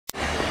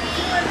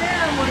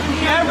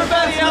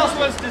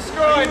was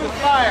destroyed with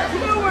fire.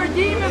 You were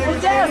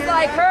demon-possessed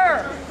like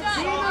her.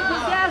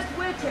 Demon-possessed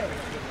witches.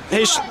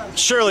 Hey,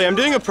 Shirley, I'm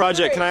doing a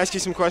project. Can I ask you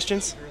some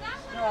questions?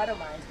 No, I don't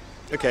mind.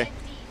 Okay.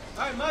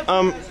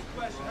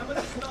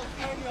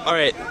 All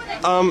right.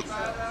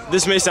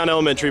 This may sound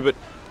elementary, but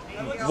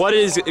what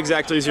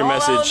exactly is your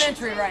message?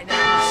 Elementary right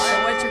now.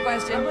 So what's your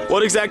question?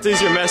 What exactly is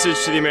your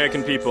message to the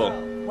American people?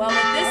 Well,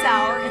 at this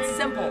hour, it's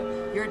simple.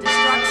 Your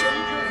destruction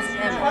is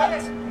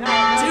imminent.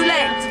 Too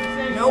late.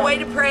 No way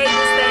to pray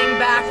this thing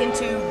back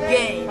into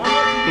game.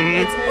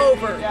 It's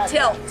over.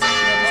 Tilt. You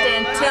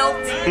understand? Tilt.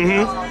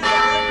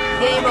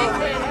 Game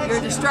over.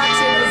 Your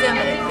destruction is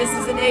imminent. This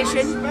is a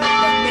nation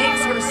that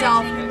makes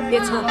herself,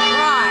 it's her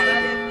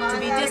pride to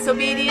be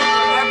disobedient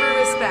in every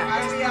respect.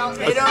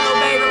 They don't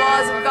obey the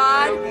laws of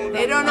God.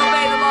 They don't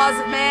obey the laws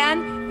of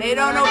man. They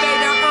don't obey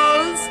their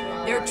oaths.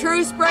 They're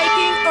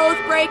truce-breaking,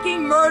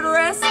 oath-breaking,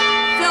 murderous,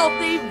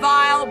 filthy,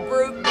 vile,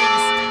 brute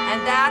beast.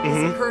 And that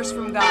is a curse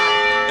from God,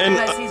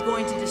 because He's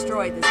going to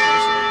destroy this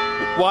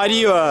nation. Why do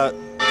you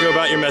go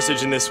about your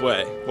message in this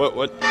way? What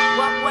way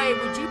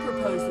would you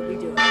propose that we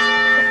do it?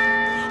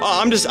 Oh,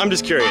 I'm just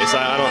curious.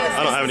 I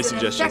don't have any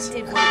suggestions. An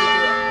effective way to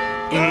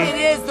do it.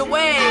 It is the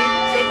way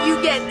that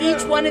you get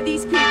each one of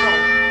these people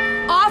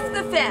off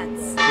the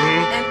fence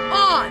and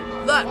on.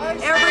 Look,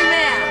 every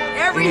man,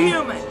 every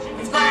human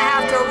is going to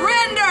have to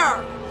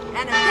render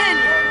an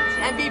opinion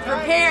and be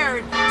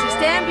prepared to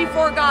stand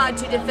before God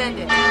to defend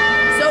it.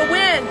 So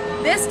when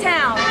this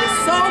town is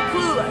so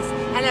clueless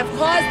and have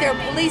caused their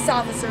police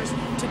officers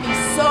to be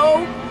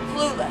so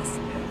clueless,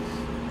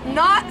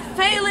 not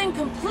failing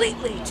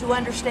completely to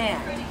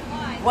understand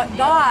what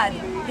God,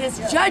 His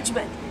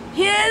judgment,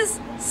 His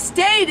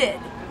stated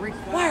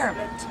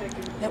requirement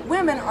that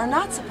women are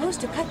not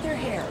supposed to cut their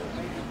hair.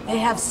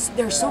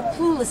 They're so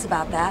clueless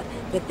about that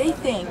they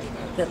think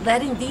that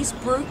letting these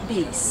brute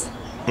beasts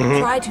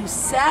try to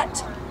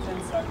set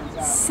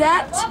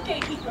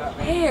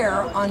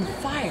hair on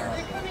fire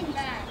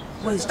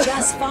was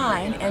just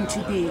fine and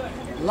to be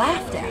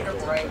laughed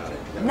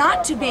at,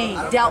 not to be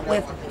dealt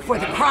with for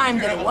the crime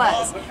that it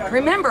was.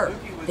 Remember,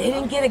 they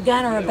didn't get a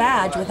gun or a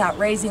badge without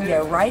raising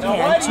their right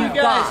hand to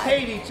God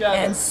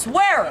and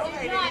swearing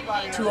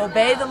to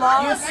obey the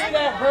laws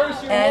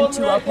and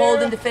to uphold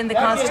and defend the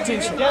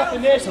Constitution.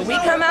 So we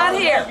come out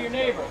here,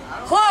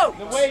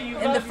 cloaked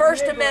in the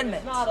First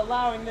Amendment.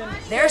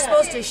 They're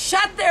supposed to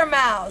shut their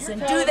mouths and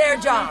do their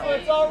job.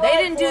 They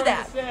didn't do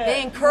that.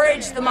 They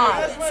encouraged the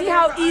mob. See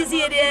how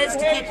easy it is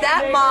to keep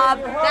that mob,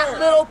 that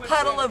little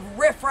puddle of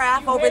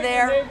riffraff over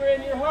there?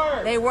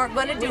 They weren't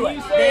going to do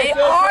it. They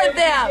are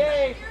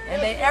them.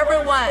 And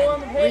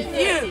everyone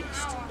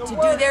refused to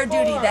do their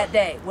duty that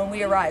day when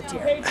we arrived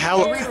here.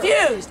 They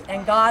refused,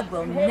 and God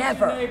will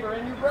never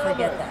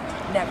forget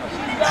that. Never.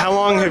 How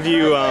long have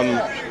you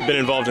been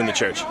involved in the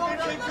church?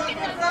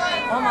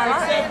 All my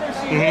life.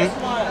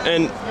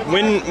 And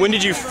when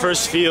did you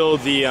first feel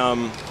the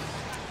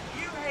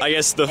I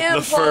guess the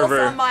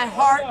fervor on my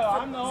heart?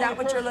 Is that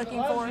what you're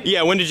looking for?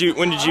 Yeah. When did you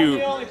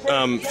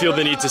feel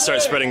the need to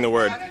start spreading the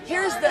word?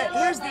 Here's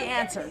the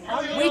answer.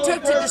 We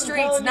took to the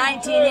streets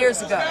 19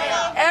 years ago.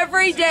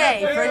 Every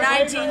day for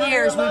 19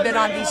 years we've been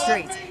on these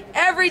streets.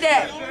 Every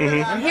day.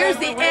 And here's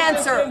the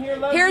answer.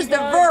 Here's the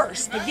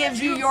verse that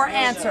gives you your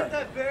answer.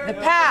 The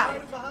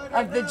path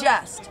of the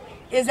just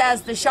is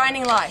as the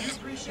shining light.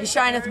 It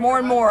shineth more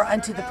and more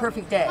unto the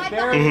perfect day.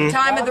 The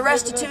time of the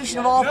restitution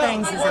of all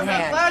things is at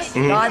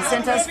hand. God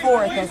sent us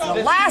forth as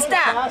the last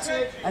act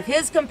of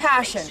His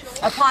compassion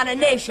upon a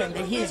nation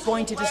that He is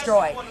going to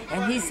destroy.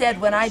 And He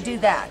said, when I do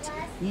that,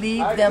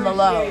 leave them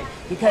alone,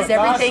 because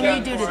everything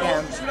you do to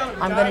them,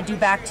 I'm going to do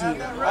back to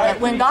you.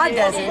 And when God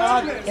does it,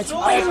 it's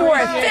way more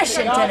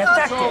efficient and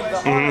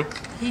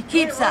effective. He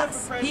keeps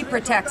us. He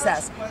protects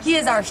us. He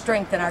is our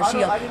strength and our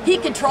shield. He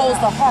controls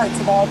the hearts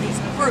of all these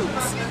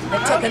brutes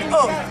that took an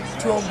oath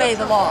to obey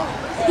the law.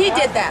 He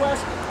did that.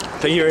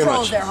 Thank you very much. He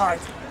controls their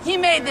hearts. He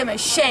made them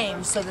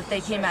ashamed so that they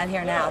came out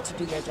here now to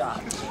do their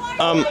job.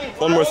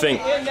 One more thing.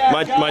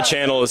 My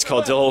channel is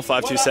called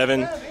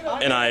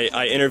Dillhole527, and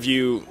I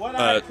interview.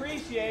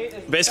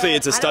 Basically,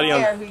 it's a study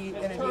on. I don't care who you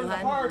interview,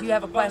 hon. Do you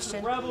have a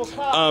question?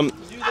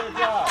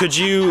 Could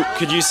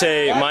you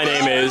say my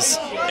name is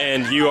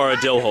and you are a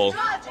dillhole?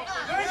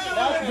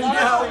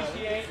 No.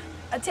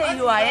 I'll tell you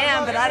who I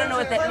am, but I don't know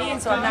what that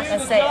means, so I'm not going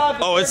to say it.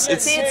 Oh, it's.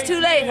 See, it's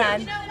too late,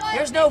 hon.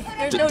 There's no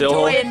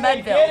joy in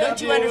Mudville. Don't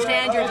you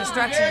understand your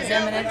destruction is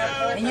imminent?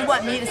 And you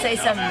want me to say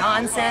some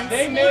nonsense?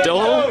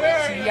 Dillhole?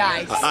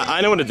 Yikes. I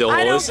know what a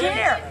dillhole is. I don't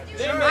care.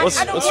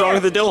 What's wrong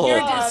with the dillhole?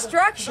 Your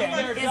destruction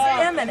is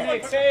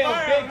imminent.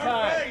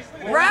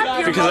 Wrap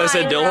your because I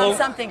said mind dillhole? around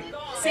something.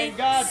 See,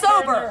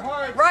 sober,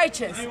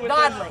 righteous,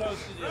 godly.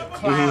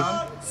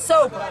 Clown,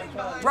 sober,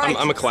 righteous.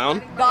 I'm a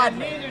clown?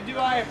 Godly.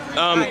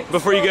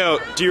 Before you go,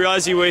 do you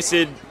realize you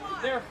wasted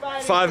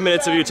 5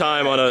 minutes of your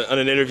time on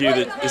an interview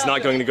that is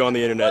not going to go on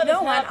the internet?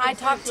 No, hon, I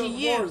talked to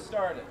you.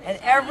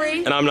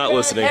 And I'm not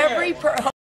listening.